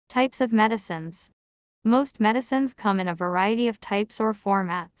Types of medicines. Most medicines come in a variety of types or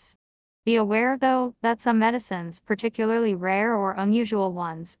formats. Be aware, though, that some medicines, particularly rare or unusual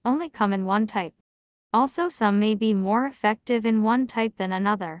ones, only come in one type. Also, some may be more effective in one type than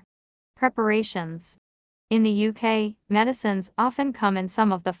another. Preparations. In the UK, medicines often come in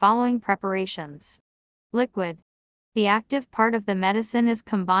some of the following preparations. Liquid. The active part of the medicine is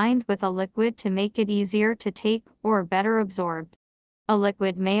combined with a liquid to make it easier to take or better absorbed. A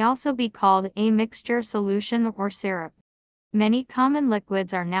liquid may also be called a mixture, solution, or syrup. Many common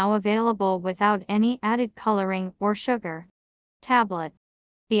liquids are now available without any added coloring or sugar. Tablet.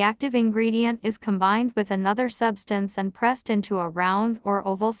 The active ingredient is combined with another substance and pressed into a round or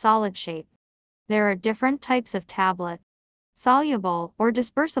oval solid shape. There are different types of tablet. Soluble or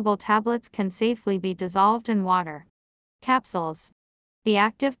dispersible tablets can safely be dissolved in water. Capsules. The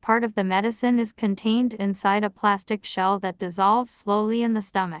active part of the medicine is contained inside a plastic shell that dissolves slowly in the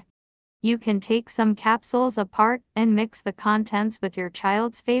stomach. You can take some capsules apart and mix the contents with your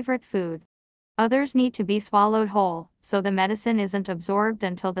child's favorite food. Others need to be swallowed whole, so the medicine isn't absorbed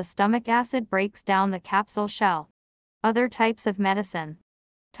until the stomach acid breaks down the capsule shell. Other types of medicine.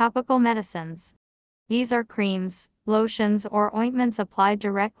 Topical medicines. These are creams, lotions, or ointments applied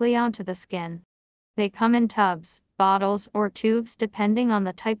directly onto the skin. They come in tubs, bottles, or tubes depending on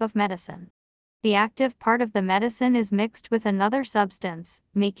the type of medicine. The active part of the medicine is mixed with another substance,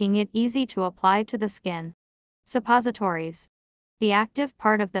 making it easy to apply to the skin. Suppositories. The active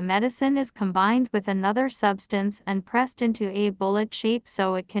part of the medicine is combined with another substance and pressed into a bullet shape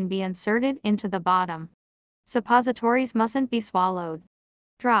so it can be inserted into the bottom. Suppositories mustn't be swallowed.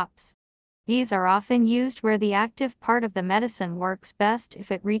 Drops. These are often used where the active part of the medicine works best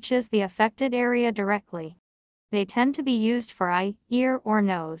if it reaches the affected area directly. They tend to be used for eye, ear, or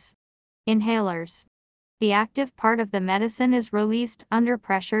nose. Inhalers. The active part of the medicine is released under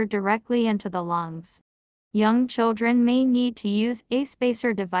pressure directly into the lungs. Young children may need to use a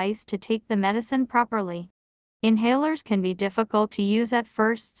spacer device to take the medicine properly. Inhalers can be difficult to use at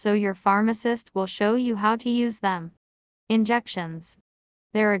first, so your pharmacist will show you how to use them. Injections.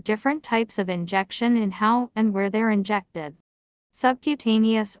 There are different types of injection and how and where they're injected.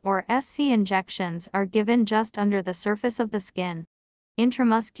 Subcutaneous or SC injections are given just under the surface of the skin.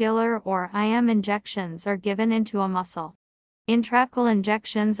 Intramuscular or IM injections are given into a muscle. Intrathecal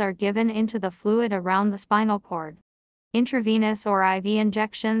injections are given into the fluid around the spinal cord. Intravenous or IV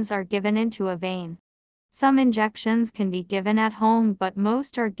injections are given into a vein. Some injections can be given at home, but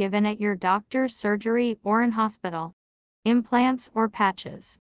most are given at your doctor's surgery or in hospital. Implants or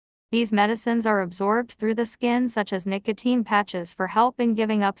patches. These medicines are absorbed through the skin, such as nicotine patches for help in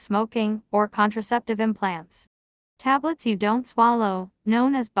giving up smoking, or contraceptive implants. Tablets you don't swallow,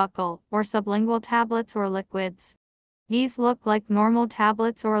 known as buccal or sublingual tablets or liquids. These look like normal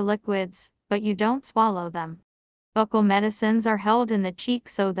tablets or liquids, but you don't swallow them. Buccal medicines are held in the cheek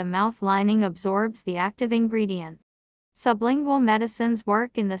so the mouth lining absorbs the active ingredient. Sublingual medicines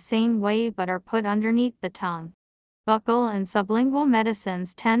work in the same way but are put underneath the tongue. Buccal and sublingual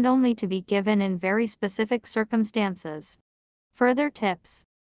medicines tend only to be given in very specific circumstances. Further tips.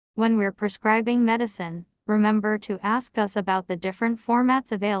 When we're prescribing medicine, remember to ask us about the different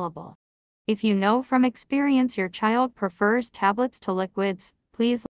formats available. If you know from experience your child prefers tablets to liquids, please